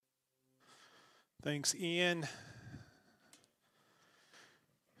Thanks, Ian.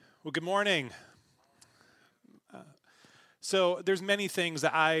 Well, good morning. So there's many things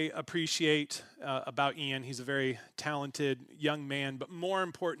that I appreciate about Ian. He's a very talented young man, but more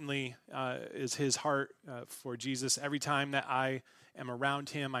importantly is his heart for Jesus. Every time that I am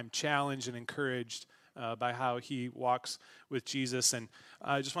around him, I'm challenged and encouraged by how he walks with Jesus. And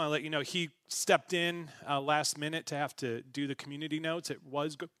I just want to let you know, he stepped in last minute to have to do the community notes. It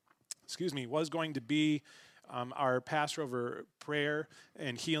was going to be our pastor over prayer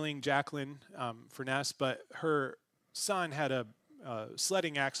and healing, Jacqueline Furness, but her son had a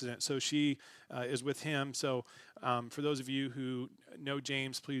sledding accident, so she is with him. So for those of you who know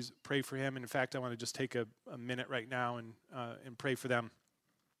James, please pray for him. And in fact, I want to just take a minute right now and pray for them.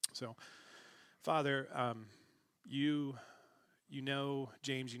 So, Father, you know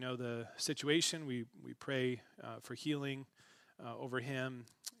James, you know the situation. We pray for healing over him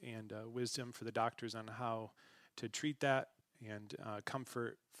and wisdom for the doctors on how to treat that, and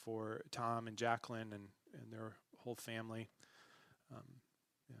comfort for Tom and Jacqueline and their whole family.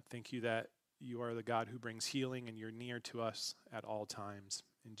 Thank you that you are the God who brings healing, and you're near to us at all times.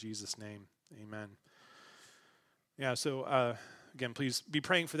 In Jesus' name, amen. Yeah, so again, please be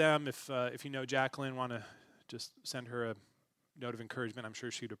praying for them. If you know Jacqueline, want to just send her a note of encouragement. I'm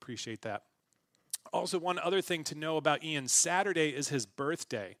sure she'd appreciate that. Also, one other thing to know about Ian, Saturday is his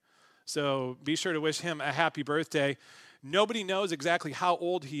birthday. So be sure to wish him a happy birthday. Nobody knows exactly how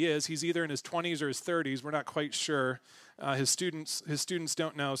old he is. He's either in his 20s or his 30s. We're not quite sure. His students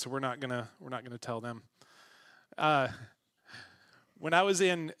don't know, so we're not gonna tell them. When I was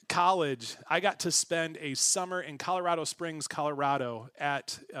in college, I got to spend a summer in Colorado Springs, Colorado,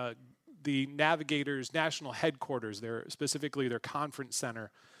 at the Navigators National Headquarters. Specifically their conference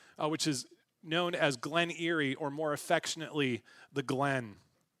center, which is known as Glen Erie, or more affectionately, the Glen.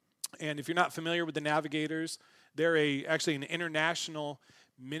 And if you're not familiar with the Navigators, they're actually an international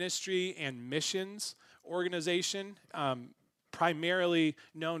ministry and missions organization, primarily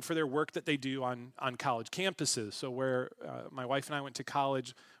known for their work that they do on college campuses. So where my wife and I went to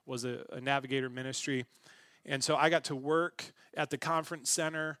college was a Navigator ministry. And so I got to work at the conference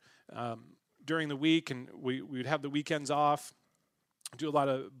center during the week, and we would have the weekends off, do a lot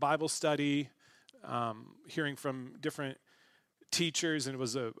of Bible study, hearing from different teachers, and it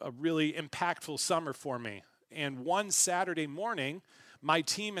was a really impactful summer for me. And one Saturday morning, my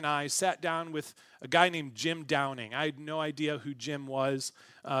team and I sat down with a guy named Jim Downing. I had no idea who Jim was.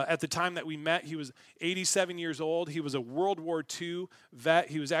 At the time that we met, he was 87 years old. He was a World War II vet.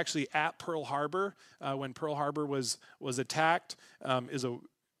 He was actually at Pearl Harbor when Pearl Harbor was attacked.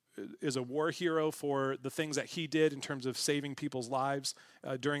 Is a war hero for the things that he did in terms of saving people's lives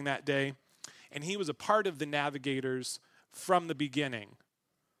during that day. And he was a part of the Navigators from the beginning.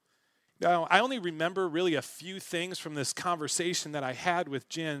 Now, I only remember really a few things from this conversation that I had with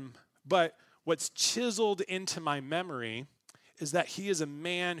Jim, but what's chiseled into my memory is that he is a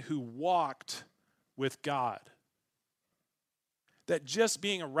man who walked with God. That just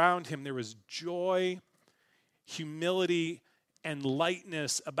being around him, there was joy, humility, and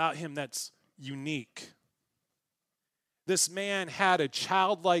lightness about him that's unique. This man had a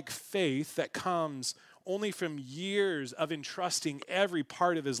childlike faith that comes only from years of entrusting every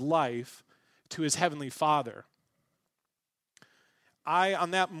part of his life to his heavenly Father. I,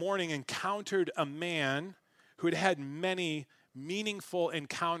 on that morning, encountered a man who had had many meaningful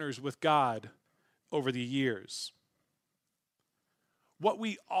encounters with God over the years. What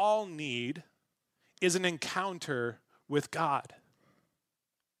we all need is an encounter with God.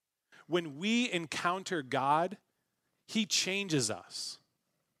 When we encounter God, He changes us.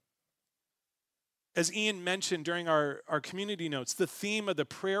 As Ian mentioned during our community notes, the theme of the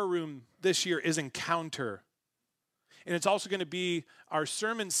prayer room this year is encounter. And it's also going to be our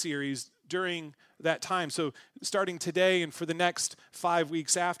sermon series during that time. So starting today and for the next 5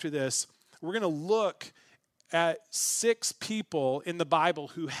 weeks after this, we're going to look at 6 people in the Bible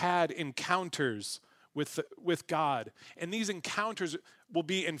who had encounters with God. And these encounters will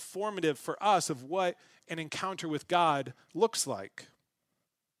be informative for us of what an encounter with God looks like.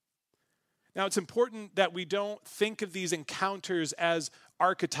 Now, it's important that we don't think of these encounters as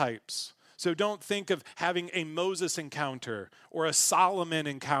archetypes. So don't think of having a Moses encounter or a Solomon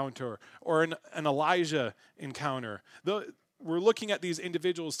encounter or an Elijah encounter. We're looking at these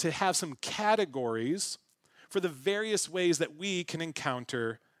individuals to have some categories for the various ways that we can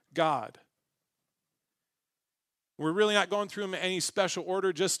encounter God. We're really not going through them in any special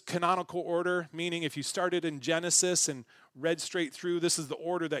order, just canonical order, meaning if you started in Genesis and read straight through, this is the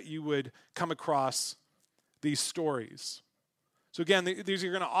order that you would come across these stories. So again, these are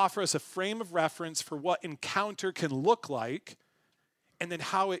going to offer us a frame of reference for what encounter can look like and then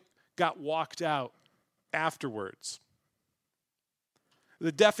how it got walked out afterwards.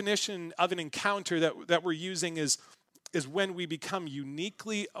 The definition of an encounter that we're using is when we become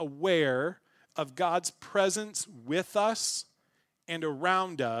uniquely aware of God's presence with us and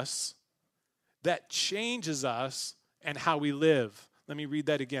around us that changes us and how we live. Let me read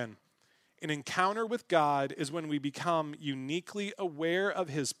that again. An encounter with God is when we become uniquely aware of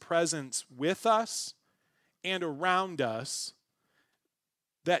his presence with us and around us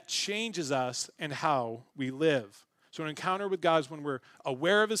that changes us and how we live. So an encounter with God is when we're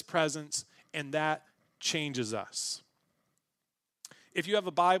aware of his presence and that changes us. If you have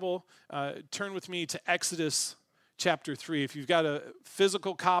a Bible, turn with me to Exodus chapter 3. If you've got a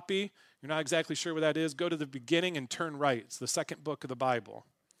physical copy, you're not exactly sure what that is, go to the beginning and turn right. It's the second book of the Bible.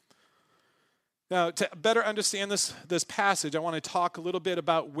 Now, to better understand this passage, I want to talk a little bit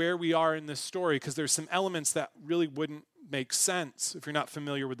about where we are in this story, because there's some elements that really wouldn't make sense if you're not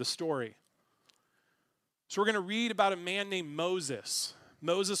familiar with the story. So we're going to read about a man named Moses.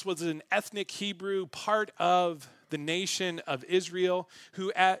 Moses was an ethnic Hebrew, part of the nation of Israel,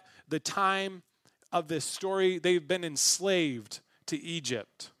 who at the time of this story, they've been enslaved to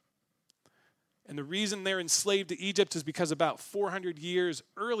Egypt. And the reason they're enslaved to Egypt is because about 400 years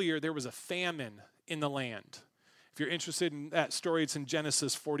earlier, there was a famine in the land. If you're interested in that story, it's in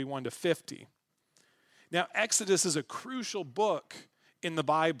Genesis 41 to 50. Now, Exodus is a crucial book in the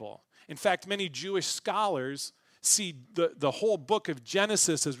Bible. In fact, many Jewish scholars see the whole book of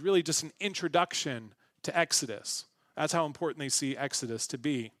Genesis as really just an introduction to Exodus. That's how important they see Exodus to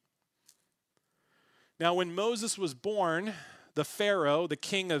be. Now, when Moses was born, the Pharaoh, the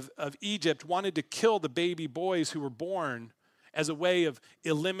king of Egypt, wanted to kill the baby boys who were born as a way of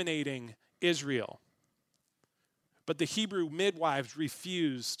eliminating Israel. But the Hebrew midwives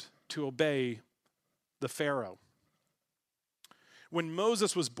refused to obey the Pharaoh. When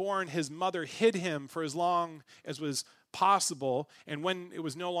Moses was born, his mother hid him for as long as was possible, and when it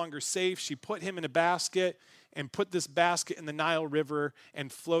was no longer safe, she put him in a basket and put this basket in the Nile River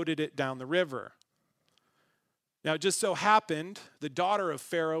and floated it down the river. Now, it just so happened, the daughter of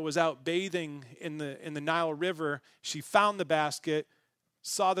Pharaoh was out bathing in the Nile River. She found the basket,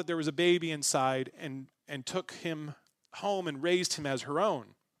 saw that there was a baby inside, and took him home and raised him as her own.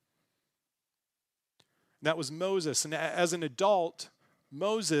 And that was Moses. And as an adult,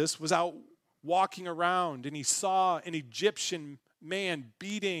 Moses was out walking around, and he saw an Egyptian man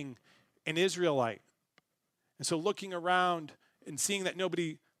beating an Israelite. And so looking around and seeing that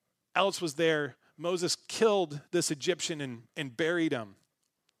nobody else was there, Moses killed this Egyptian and buried him.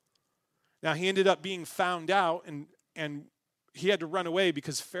 Now, he ended up being found out, and he had to run away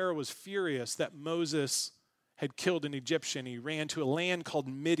because Pharaoh was furious that Moses had killed an Egyptian. He ran to a land called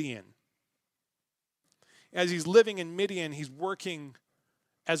Midian. As he's living in Midian, he's working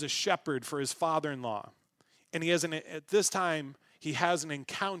as a shepherd for his father-in-law. And at this time, he has an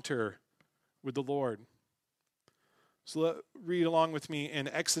encounter with the Lord. So read along with me in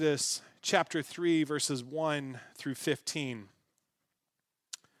Exodus chapter 3, verses 1 through 15.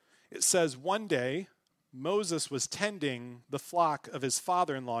 It says, "One day, Moses was tending the flock of his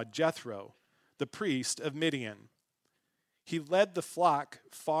father-in-law, Jethro, the priest of Midian. He led the flock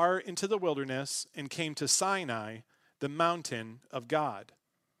far into the wilderness and came to Sinai, the mountain of God.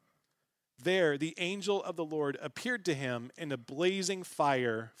 There, the angel of the Lord appeared to him in a blazing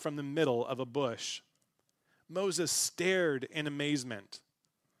fire from the middle of a bush. Moses stared in amazement.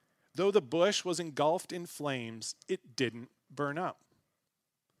 Though the bush was engulfed in flames, it didn't burn up.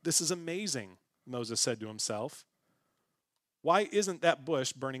 'This is amazing,' Moses said to himself. 'Why isn't that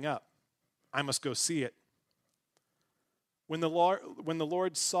bush burning up? I must go see it.' When the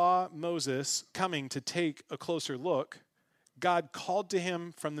Lord saw Moses coming to take a closer look, God called to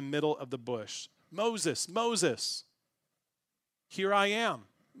him from the middle of the bush, 'Moses, Moses!' 'Here I am,'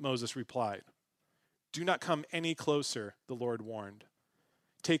 Moses replied. 'Do not come any closer,' the Lord warned.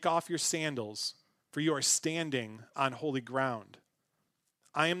 'Take off your sandals, for you are standing on holy ground.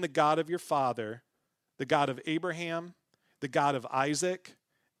 I am the God of your father, the God of Abraham, the God of Isaac,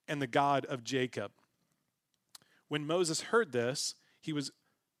 and the God of Jacob.' When Moses heard this,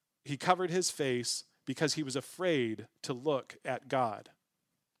 he covered his face because he was afraid to look at God.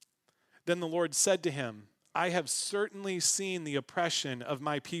 Then the Lord said to him, 'I have certainly seen the oppression of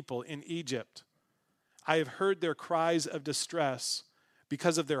my people in Egypt. I have heard their cries of distress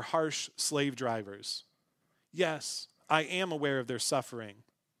because of their harsh slave drivers. Yes, I am aware of their suffering.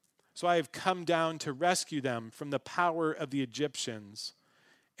 So I have come down to rescue them from the power of the Egyptians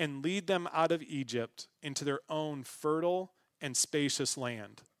and lead them out of Egypt into their own fertile and spacious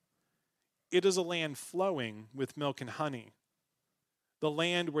land. It is a land flowing with milk and honey, the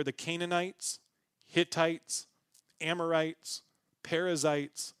land where the Canaanites, Hittites, Amorites,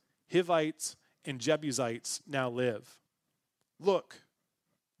 Perizzites, Hivites, and Jebusites now live. Look,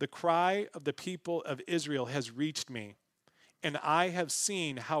 the cry of the people of Israel has reached me, and I have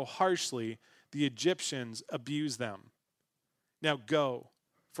seen how harshly the Egyptians abuse them. Now go,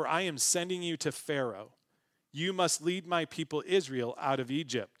 for I am sending you to Pharaoh. You must lead my people Israel out of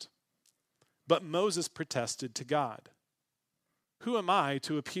Egypt. But Moses protested to God. Who am I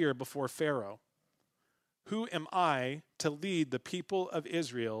to appear before Pharaoh? Who am I to lead the people of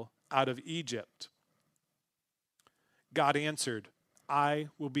Israel out of Egypt? God answered, I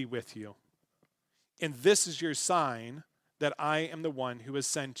will be with you. And this is your sign that I am the one who has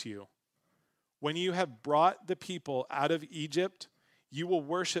sent you. When you have brought the people out of Egypt, you will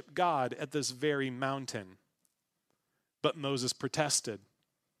worship God at this very mountain. But Moses protested.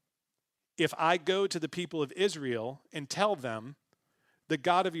 If I go to the people of Israel and tell them, the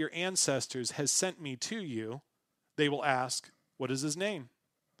God of your ancestors has sent me to you, they will ask, what is his name?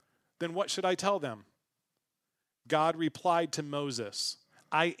 Then what should I tell them? God replied to Moses,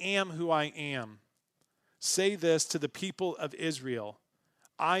 I am who I am. Say this to the people of Israel,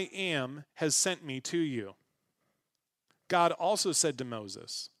 I am has sent me to you. God also said to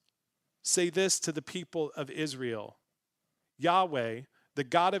Moses, say this to the people of Israel, Yahweh, the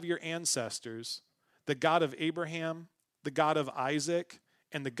God of your ancestors, the God of Abraham, the God of Isaac,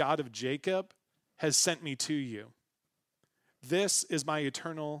 and the God of Jacob, has sent me to you. This is my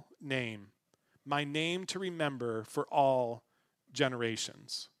eternal name, my name to remember for all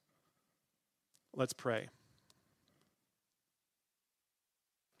generations. Let's pray.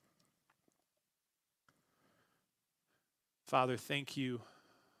 Father, thank you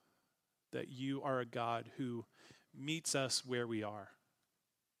that you are a God who meets us where we are.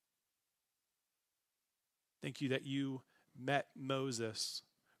 Thank you that you met Moses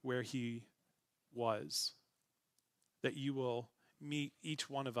where he was, that you will meet each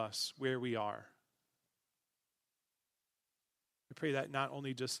one of us where we are. I pray that not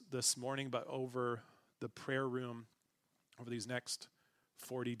only just this morning, but over the prayer room over these next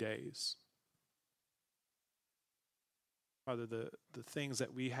 40 days. Father, the things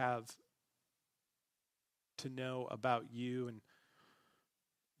that we have to know about you and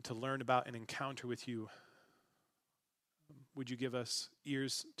to learn about and encounter with you, would you give us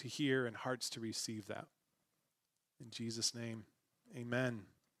ears to hear and hearts to receive that? In Jesus' name, amen.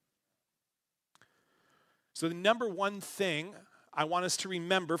 So the number one thing I want us to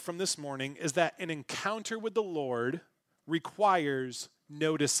remember from this morning is that an encounter with the Lord requires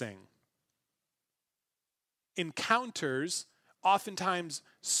noticing. Encounters oftentimes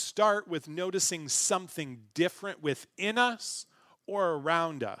start with noticing something different within us or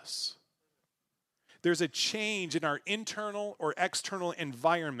around us. There's a change in our internal or external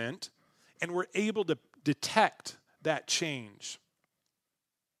environment, and we're able to detect that change.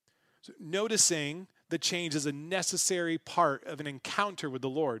 So noticing the change is a necessary part of an encounter with the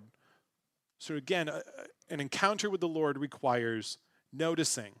Lord. So again, an encounter with the Lord requires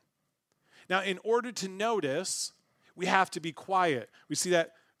noticing. Now, in order to notice, we have to be quiet. We see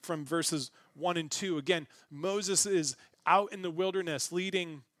that from verses 1 and 2. Again, Moses is out in the wilderness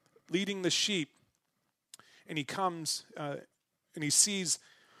leading the sheep, and he comes and he sees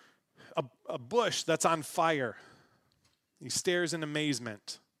a bush that's on fire. He stares in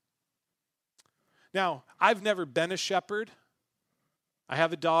amazement. Now, I've never been a shepherd. I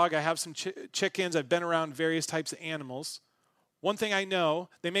have a dog. I have some chickens. I've been around various types of animals. One thing I know,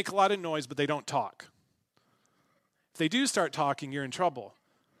 they make a lot of noise, but they don't talk. If they do start talking, you're in trouble.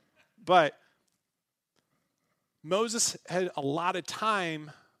 But Moses had a lot of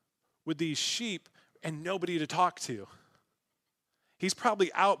time with these sheep and nobody to talk to. He's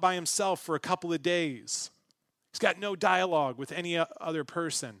probably out by himself for a couple of days. He's got no dialogue with any other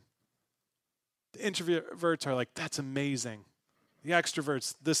person. The introverts are like, that's amazing. The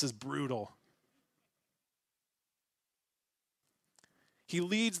extroverts, this is brutal. He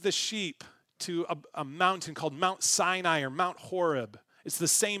leads the sheep to a mountain called Mount Sinai or Mount Horeb. It's the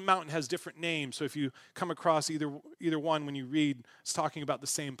same mountain, has different names. So if you come across either one when you read, it's talking about the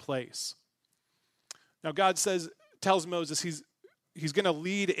same place. Now God tells Moses he's going to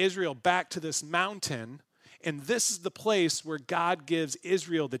lead Israel back to this mountain, and this is the place where God gives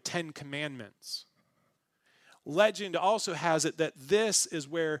Israel the 10 Commandments. Legend also has it that this is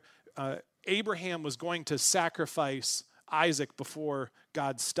where Abraham was going to sacrifice Isaac before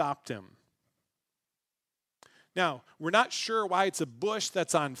God stopped him. Now, we're not sure why it's a bush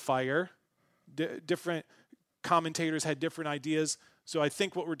that's on fire. Different commentators had different ideas. So I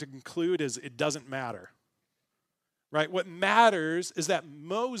think what we're to conclude is it doesn't matter. Right? What matters is that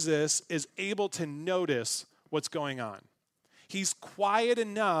Moses is able to notice what's going on. He's quiet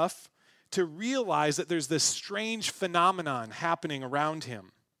enough to realize that there's this strange phenomenon happening around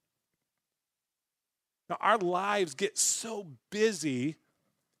him. Now, our lives get so busy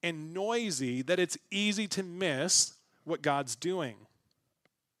and noisy that it's easy to miss what God's doing.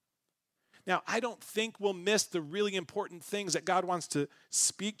 Now, I don't think we'll miss the really important things that God wants to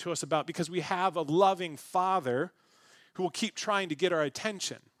speak to us about because we have a loving Father who will keep trying to get our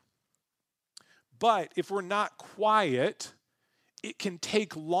attention. But if we're not quiet, it can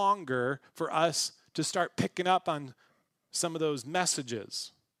take longer for us to start picking up on some of those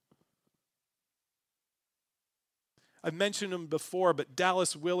messages. I've mentioned him before, but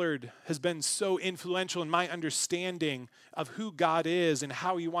Dallas Willard has been so influential in my understanding of who God is and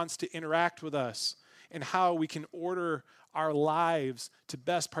how he wants to interact with us and how we can order our lives to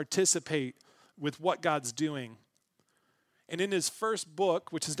best participate with what God's doing. And in his first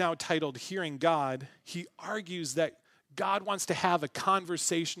book, which is now titled Hearing God, he argues that God wants to have a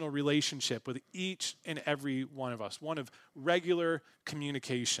conversational relationship with each and every one of us, one of regular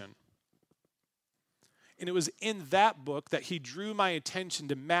communication. And it was in that book that he drew my attention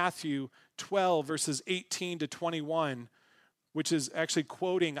to Matthew 12, verses 18 to 21, which is actually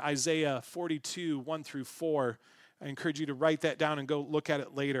quoting Isaiah 42, 1 through 4. I encourage you to write that down and go look at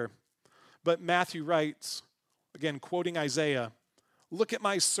it later. But Matthew writes, again, quoting Isaiah, "Look at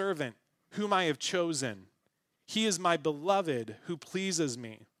my servant, whom I have chosen. He is my beloved, who pleases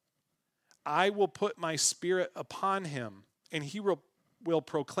me. I will put my spirit upon him, and he will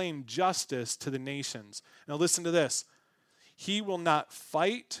proclaim justice to the nations." Now listen to this. "He will not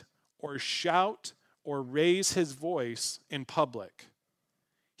fight or shout or raise his voice in public.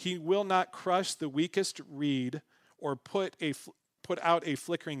 He will not crush the weakest reed or put out a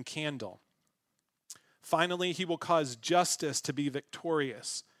flickering candle. Finally, he will cause justice to be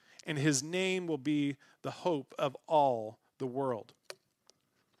victorious, and his name will be the hope of all the world."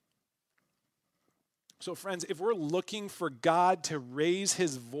 So friends, if we're looking for God to raise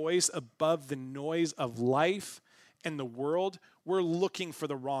his voice above the noise of life and the world, we're looking for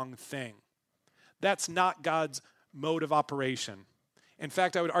the wrong thing. That's not God's mode of operation. In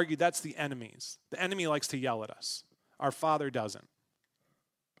fact, I would argue that's the enemy's. The enemy likes to yell at us. Our Father doesn't.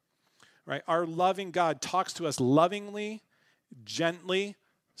 Right? Our loving God talks to us lovingly, gently,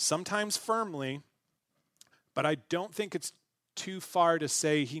 sometimes firmly, but I don't think it's too far to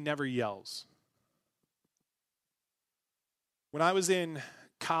say he never yells. When I was in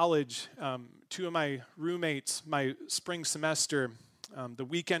college, two of my roommates, my spring semester, the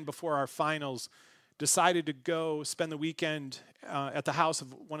weekend before our finals, decided to go spend the weekend at the house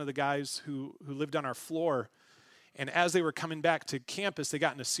of one of the guys who lived on our floor. And as they were coming back to campus, they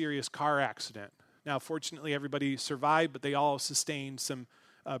got in a serious car accident. Now, fortunately, everybody survived, but they all sustained some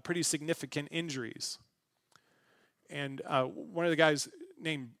pretty significant injuries. And one of the guys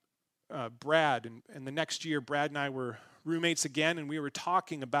named Brad, and the next year, Brad and I were roommates again, and we were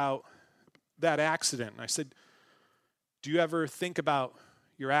talking about that accident. And I said, "Do you ever think about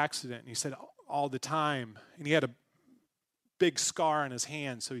your accident?" And he said, "All the time." And he had a big scar on his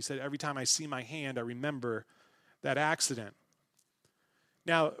hand, so he said, "Every time I see my hand, I remember that accident."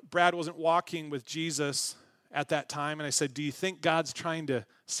 Now, Brad wasn't walking with Jesus at that time, and I said, "Do you think God's trying to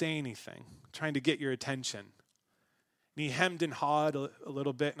say anything, trying to get your attention?" And he hemmed and hawed a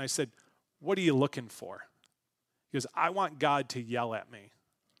little bit, and I said, "What are you looking for?" He goes, "I want God to yell at me."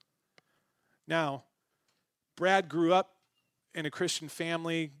 Now, Brad grew up in a Christian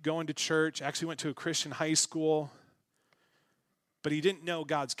family, going to church, actually went to a Christian high school, but he didn't know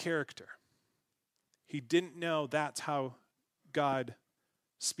God's character. He didn't know that's how God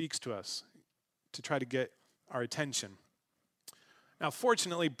speaks to us, to try to get our attention. Now,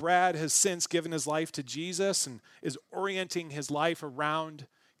 fortunately, Brad has since given his life to Jesus and is orienting his life around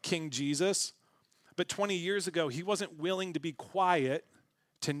King Jesus. But 20 years ago, he wasn't willing to be quiet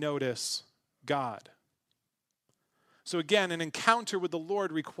to notice God. So again, an encounter with the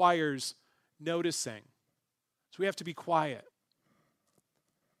Lord requires noticing. So we have to be quiet.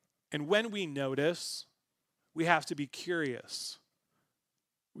 And when we notice, we have to be curious.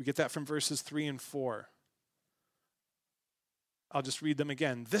 We get that from verses 3 and 4. I'll just read them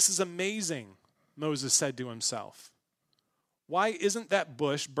again. "This is amazing," Moses said to himself. "Why isn't that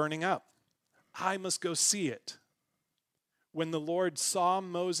bush burning up? I must go see it." When the Lord saw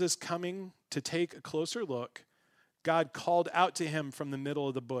Moses coming to take a closer look, God called out to him from the middle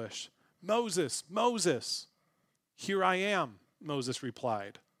of the bush, "Moses, Moses." "Here I am," Moses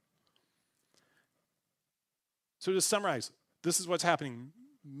replied. So to summarize, this is what's happening.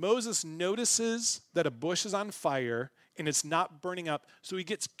 Moses notices that a bush is on fire and it's not burning up, so he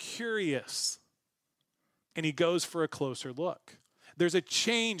gets curious and he goes for a closer look. There's a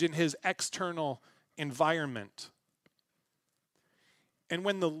change in his external environment. And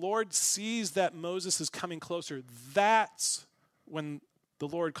when the Lord sees that Moses is coming closer, that's when the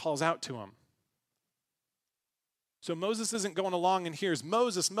Lord calls out to him. So Moses isn't going along and hears,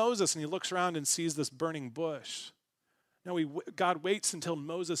 Moses, Moses, and he looks around and sees this burning bush. No, God waits until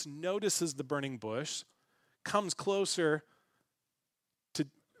Moses notices the burning bush, comes closer to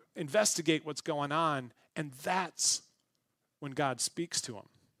investigate what's going on, and that's when God speaks to him.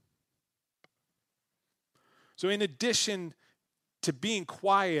 So in addition to being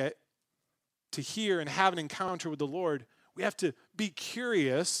quiet to hear and have an encounter with the Lord, we have to be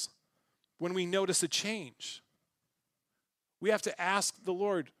curious when we notice a change. We have to ask the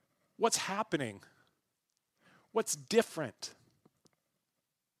Lord, what's happening? What's different?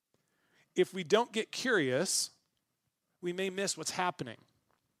 If we don't get curious, we may miss what's happening.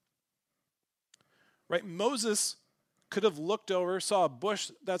 Right? Moses could have looked over, saw a bush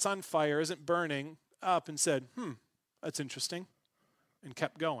that's on fire, isn't burning, up and said, that's interesting, and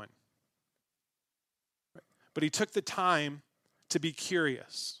kept going. Right? But he took the time to be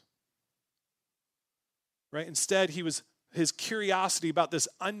curious. Right? Instead, his curiosity about this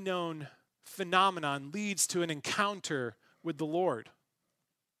unknown phenomenon leads to an encounter with the Lord.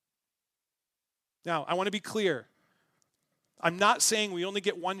 Now, I want to be clear. I'm not saying we only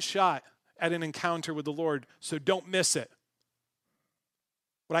get one shot at an encounter with the Lord, so don't miss it.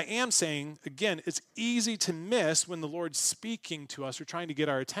 What I am saying, again, it's easy to miss when the Lord's speaking to us or trying to get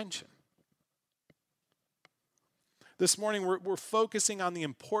our attention. This morning, we're focusing on the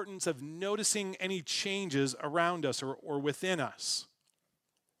importance of noticing any changes around us or within us.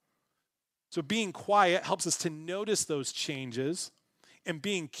 So being quiet helps us to notice those changes, and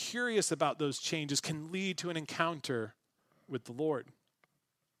being curious about those changes can lead to an encounter with the Lord.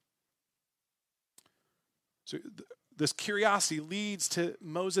 So this curiosity leads to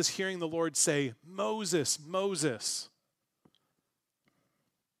Moses hearing the Lord say, Moses, Moses.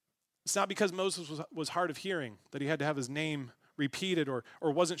 It's not because Moses was hard of hearing that he had to have his name repeated or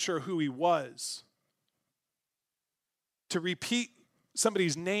wasn't sure who he was. To repeat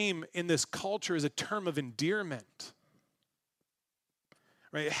somebody's name in this culture is a term of endearment.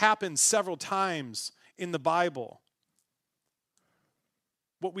 Right? It happens several times in the Bible.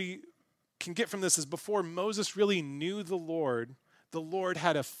 What we can get from this is before Moses really knew the Lord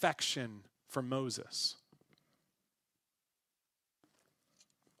had affection for Moses.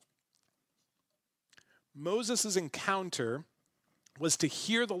 Moses' encounter was to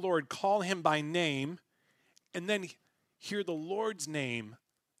hear the Lord call him by name and then hear the Lord's name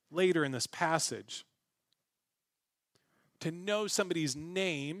later in this passage. To know somebody's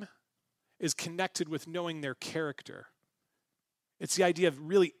name is connected with knowing their character. It's the idea of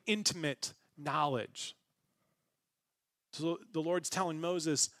really intimate knowledge. So the Lord's telling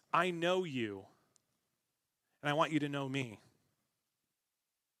Moses, I know you, and I want you to know me.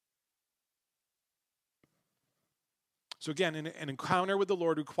 So again, an encounter with the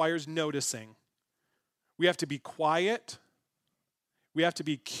Lord requires noticing. We have to be quiet. We have to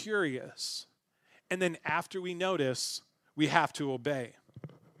be curious. And then after we notice, we have to obey.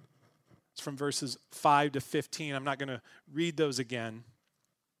 It's from verses 5 to 15. I'm not going to read those again.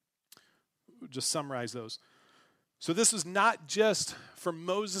 We'll just summarize those. So this is not just for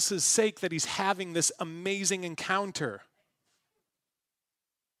Moses' sake that he's having this amazing encounter.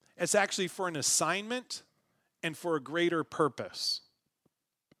 It's actually for an assignment and for a greater purpose.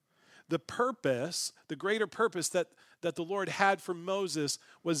 The purpose, the greater purpose that the Lord had for Moses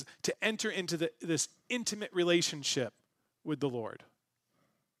was to enter into this intimate relationship with the Lord.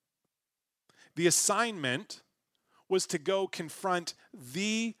 The assignment was to go confront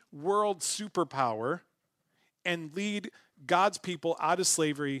the world superpower and lead God's people out of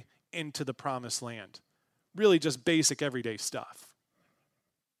slavery into the promised land. Really just basic everyday stuff.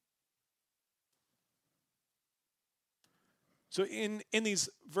 So in these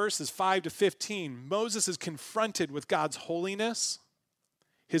verses 5 to 15, Moses is confronted with God's holiness,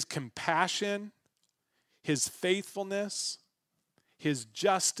 his compassion, his faithfulness, his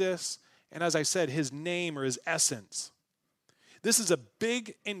justice, and as I said, his name or his essence. This is a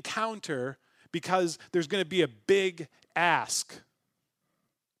big encounter because there's going to be a big ask.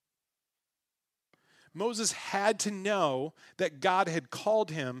 Moses had to know that God had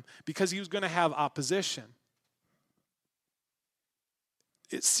called him because he was going to have opposition.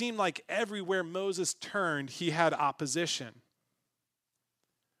 It seemed like everywhere Moses turned, he had opposition.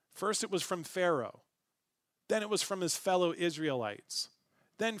 First, it was from Pharaoh. Then it was from his fellow Israelites.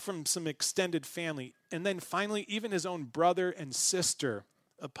 Then from some extended family. And then finally, even his own brother and sister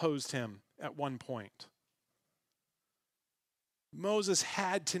opposed him at one point. Moses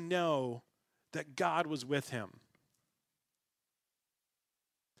had to know that God was with him.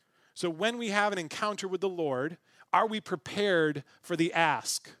 So when we have an encounter with the Lord, are we prepared for the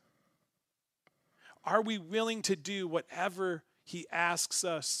ask? Are we willing to do whatever he asks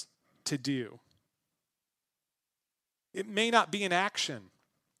us to do? It may not be an action.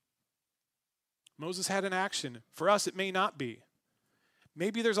 Moses had an action. For us, it may not be.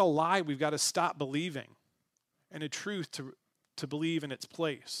 Maybe there's a lie we've got to stop believing and a truth to believe in its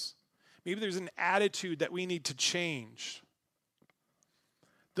place. Maybe there's an attitude that we need to change.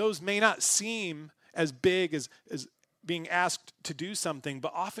 Those may not seem as big as being asked to do something,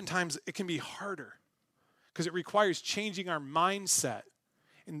 but oftentimes it can be harder because it requires changing our mindset.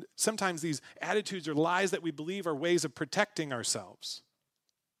 And sometimes these attitudes or lies that we believe are ways of protecting ourselves.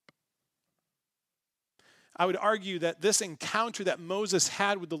 I would argue that this encounter that Moses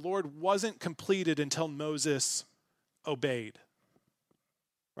had with the Lord wasn't completed until Moses obeyed.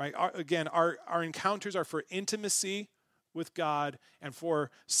 Right? Our encounters are for intimacy with God and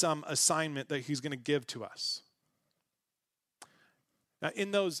for some assignment that he's going to give to us. Now,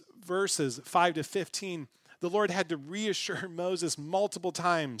 in those verses 5 to 15, the Lord had to reassure Moses multiple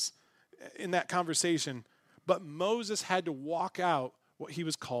times in that conversation, but Moses had to walk out what he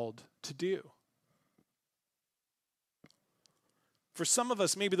was called to do. For some of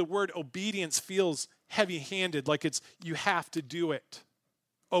us, maybe the word obedience feels heavy-handed, like it's you have to do it.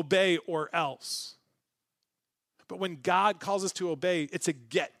 Obey or else. But when God calls us to obey, it's a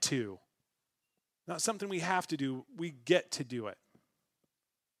get to. Not something we have to do, we get to do it.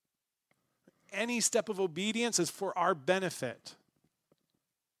 Any step of obedience is for our benefit.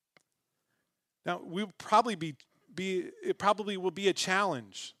 Now, it probably will be a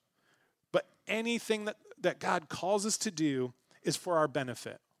challenge, but anything that God calls us to do is for our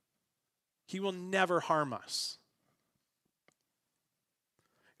benefit. He will never harm us.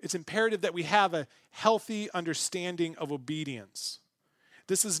 It's imperative that we have a healthy understanding of obedience.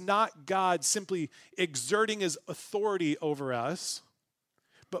 This is not God simply exerting his authority over us,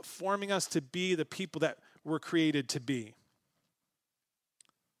 but forming us to be the people that we're created to be.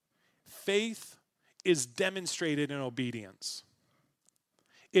 Faith is demonstrated in obedience.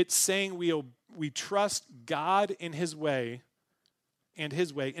 It's saying we trust God in his way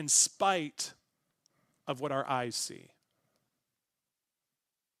in spite of what our eyes see.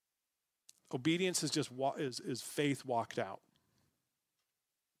 Obedience is faith walked out.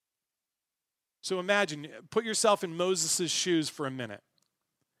 So imagine, put yourself in Moses' shoes for a minute.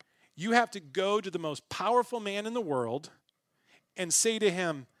 You have to go to the most powerful man in the world and say to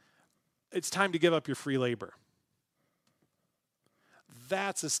him, it's time to give up your free labor.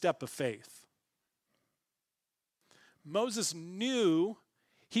 That's a step of faith. Moses knew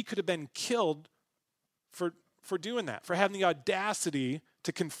he could have been killed for doing that, for having the audacity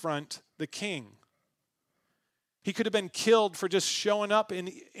to confront the king. He could have been killed for just showing up in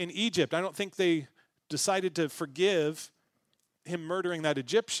Egypt. I don't think they decided to forgive him murdering that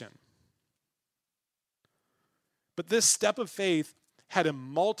Egyptian. But this step of faith had a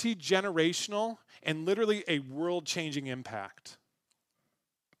multi-generational and literally a world-changing impact.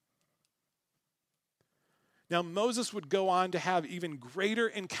 Now, Moses would go on to have even greater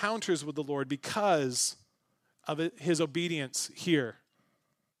encounters with the Lord because of his obedience here.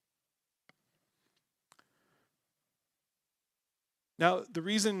 Now, the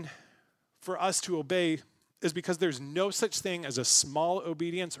reason for us to obey is because there's no such thing as a small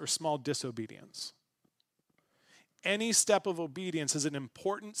obedience or small disobedience. Any step of obedience is an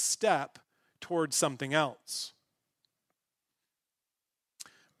important step towards something else.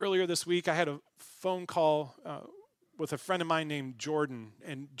 Earlier this week, I had a phone call with a friend of mine named Jordan.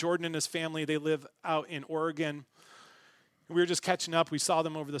 And Jordan and his family, they live out in Oregon. We were just catching up. We saw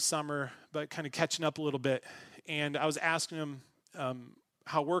them over the summer, but kind of catching up a little bit. And I was asking him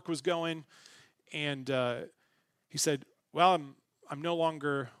how work was going. And he said, well, I'm no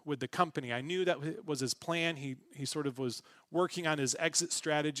longer with the company. I knew that was his plan. He sort of was working on his exit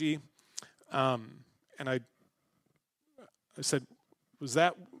strategy. And I said, was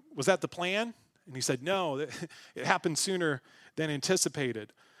that the plan? And he said, no, it happened sooner than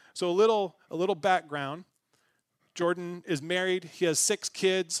anticipated. So a little background. Jordan is married. He has 6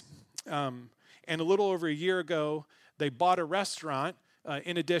 kids. And a little over a year ago, they bought a restaurant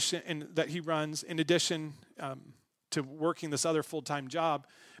that he runs in addition to working this other full-time job.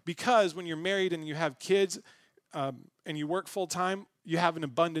 Because when you're married and you have kids and you work full-time, you have an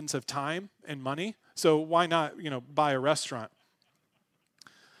abundance of time and money, so why not, buy a restaurant?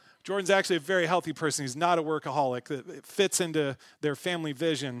 Jordan's actually a very healthy person. He's not a workaholic. It fits into their family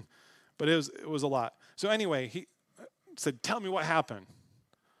vision, but it was a lot. So anyway, he said, tell me what happened.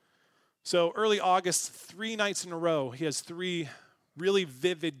 So early August, 3 nights in a row, he has 3 really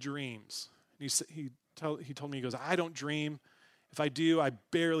vivid dreams. He told me, he goes, I don't dream. If I do, I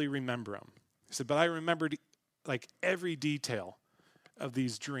barely remember them. He said, but I remembered like every detail of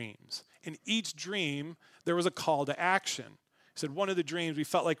these dreams. In each dream, there was a call to action. He said, one of the dreams, we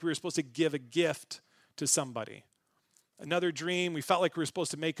felt like we were supposed to give a gift to somebody. Another dream, we felt like we were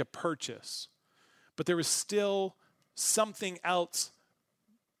supposed to make a purchase. But there was still something else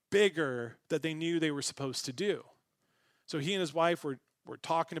bigger that they knew they were supposed to do. So he and his wife were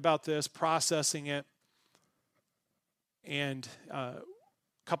talking about this, processing it. And a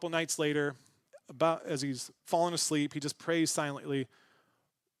couple nights later, about as he's falling asleep, he just prays silently,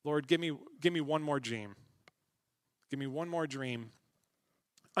 Lord, give me one more dream. Give me one more dream.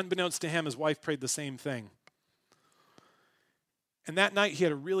 Unbeknownst to him, his wife prayed the same thing. And that night he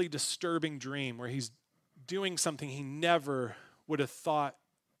had a really disturbing dream where he's doing something he never would have thought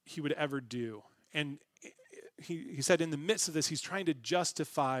he would ever do. And he said in the midst of this, he's trying to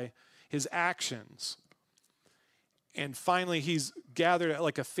justify his actions. And finally, he's gathered at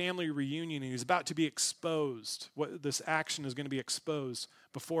like a family reunion, and he's about to be exposed. What this action is going to be exposed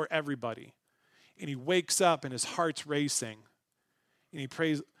before everybody. And he wakes up, and his heart's racing. And he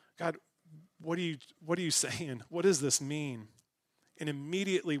prays, God, what are you saying? What does this mean? And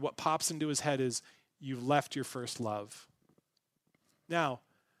immediately what pops into his head is, you've left your first love. Now,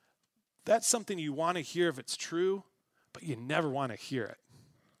 that's something you want to hear if it's true, but you never want to hear it.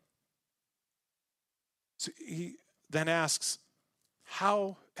 So he then asks,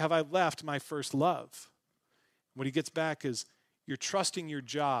 how have I left my first love? What he gets back is, you're trusting your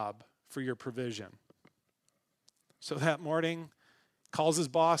job for your provision. So that morning, calls his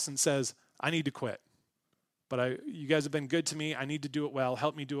boss and says, I need to quit. But you guys have been good to me. I need to do it well.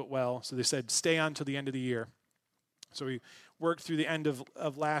 Help me do it well. So they said, stay on till the end of the year. So he worked through the end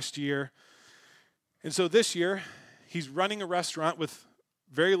of last year. And so this year, he's running a restaurant with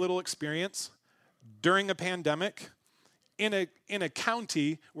very little experience during a pandemic in a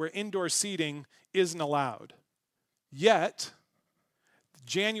county where indoor seating isn't allowed. Yet,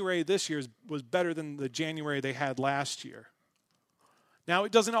 January this year was better than the January they had last year. Now,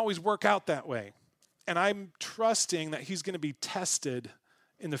 it doesn't always work out that way. And I'm trusting that he's going to be tested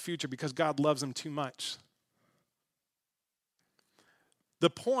in the future because God loves him too much. The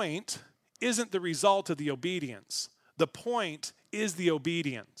point isn't the result of the obedience. The point is the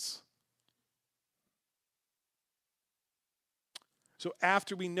obedience. So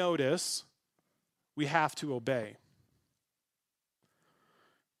after we notice, we have to obey.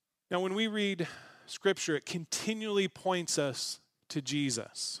 Now, when we read Scripture, it continually points us to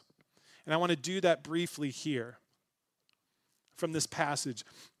Jesus. And I want to do that briefly here from this passage.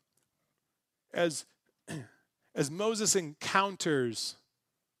 As Moses encounters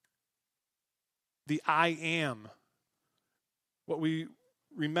the I am, what we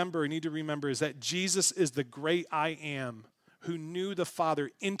need to remember is that Jesus is the great I am who knew the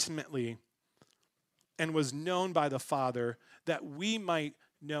Father intimately and was known by the Father, that we might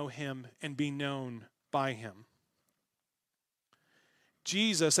know him and be known by him.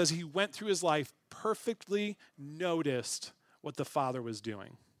 Jesus, as he went through his life, perfectly noticed what the Father was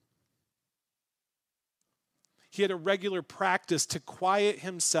doing. He had a regular practice to quiet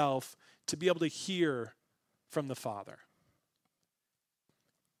himself to be able to hear from the Father.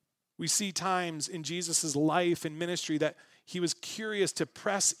 We see times in Jesus' life and ministry that he was curious to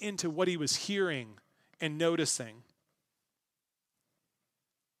press into what he was hearing and noticing.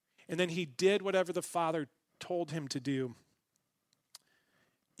 And then he did whatever the Father told him to do,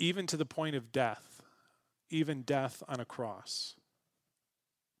 even to the point of death, even death on a cross.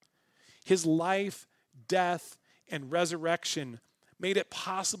 His life, death, and resurrection made it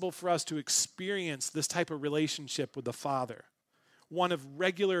possible for us to experience this type of relationship with the Father, one of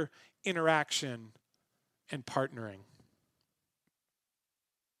regular interaction and partnering.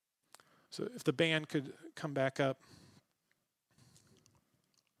 So if the band could come back up.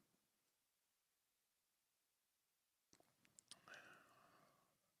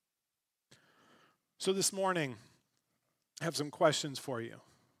 So this morning, I have some questions for you.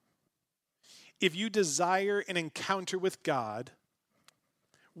 If you desire an encounter with God,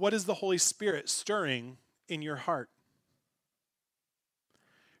 what is the Holy Spirit stirring in your heart?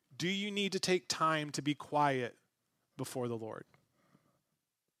 Do you need to take time to be quiet before the Lord?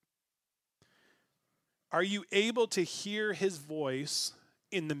 Are you able to hear his voice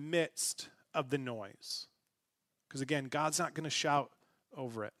in the midst of the noise? Because again, God's not going to shout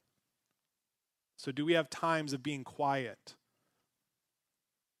over it. So do we have times of being quiet?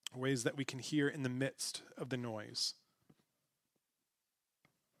 Ways that we can hear in the midst of the noise.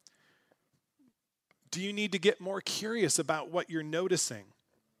 Do you need to get more curious about what you're noticing?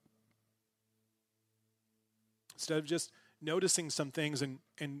 Instead of just noticing some things and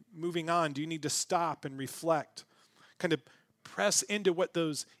moving on, do you need to stop and reflect? Kind of press into what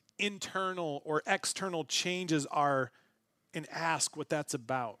those internal or external changes are and ask what that's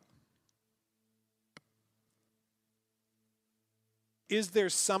about. Is there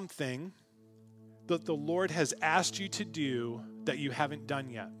something that the Lord has asked you to do that you haven't done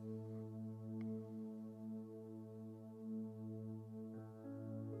yet?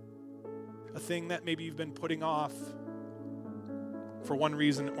 A thing that maybe you've been putting off for one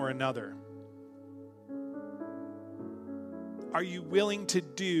reason or another. Are you willing to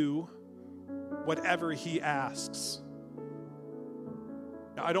do whatever he asks?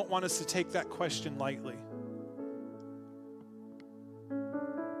 Now, I don't want us to take that question lightly.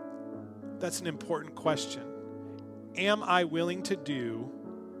 That's an important question. Am I willing to do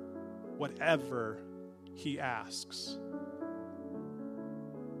whatever he asks?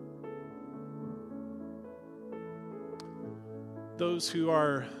 Those who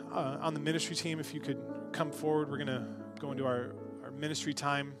are on the ministry team, if you could come forward, we're going to go into our ministry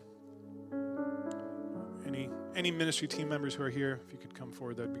time. Any ministry team members who are here, if you could come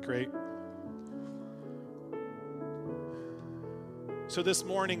forward, that'd be great. So this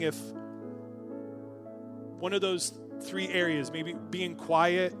morning, if one of those three areas, maybe being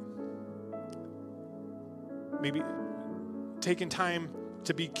quiet, maybe taking time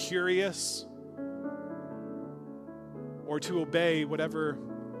to be curious, or to obey whatever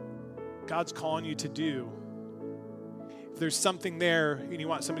God's calling you to do. If there's something there and you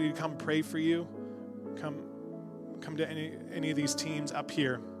want somebody to come pray for you, come to any of these teams up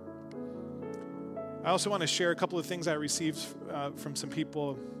here. I also want to share a couple of things I received from some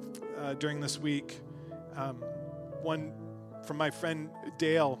people during this week. One from my friend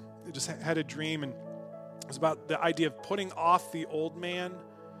Dale, who just had a dream, and it was about the idea of putting off the old man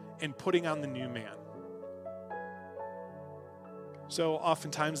and putting on the new man. So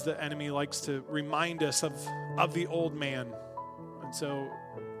oftentimes the enemy likes to remind us of the old man. And so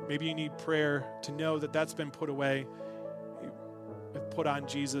maybe you need prayer to know that that's been put away, put on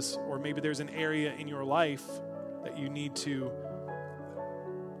Jesus, or maybe there's an area in your life that you need to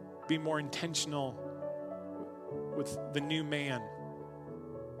be more intentional with the new man.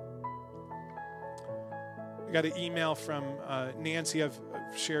 I got an email from Nancy. I've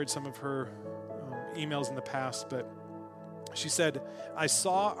shared some of her emails in the past, but she said, I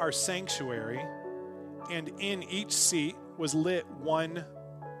saw our sanctuary, and in each seat was one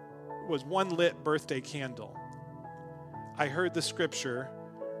lit birthday candle. I heard the scripture,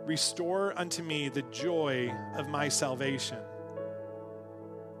 restore unto me the joy of my salvation.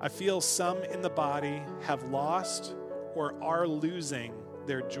 I feel some in the body have lost or are losing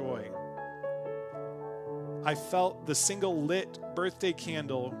their joy. I felt the single lit birthday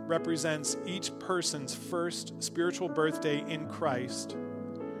candle represents each person's first spiritual birthday in Christ,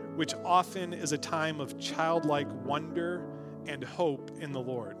 which often is a time of childlike wonder and hope in the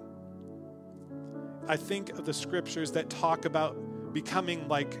Lord. I think of the scriptures that talk about becoming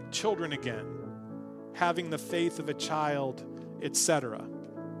like children again, having the faith of a child, etc.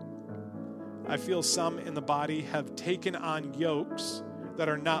 I feel some in the body have taken on yokes that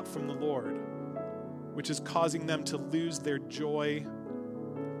are not from the Lord, which is causing them to lose their joy,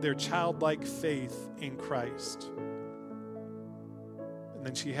 their childlike faith in Christ. And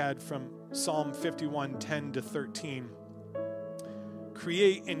then she had from Psalm 51, 10 to 13,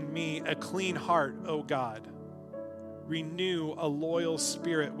 create in me a clean heart, O God. Renew a loyal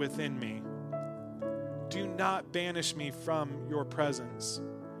spirit within me. Do not banish me from your presence,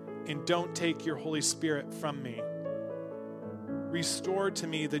 and don't take your Holy Spirit from me. Restore to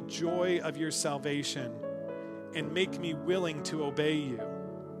me the joy of your salvation and make me willing to obey you.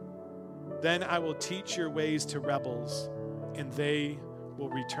 Then I will teach your ways to rebels, and they will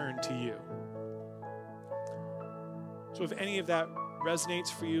return to you. So if any of that resonates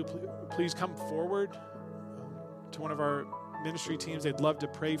for you, please come forward to one of our ministry teams. They'd love to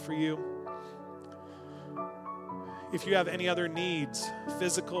pray for you. If you have any other needs,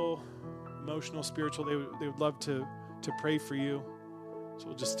 physical, emotional, spiritual, they would love to pray for you. So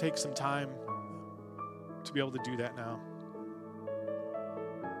we'll just take some time to be able to do that now.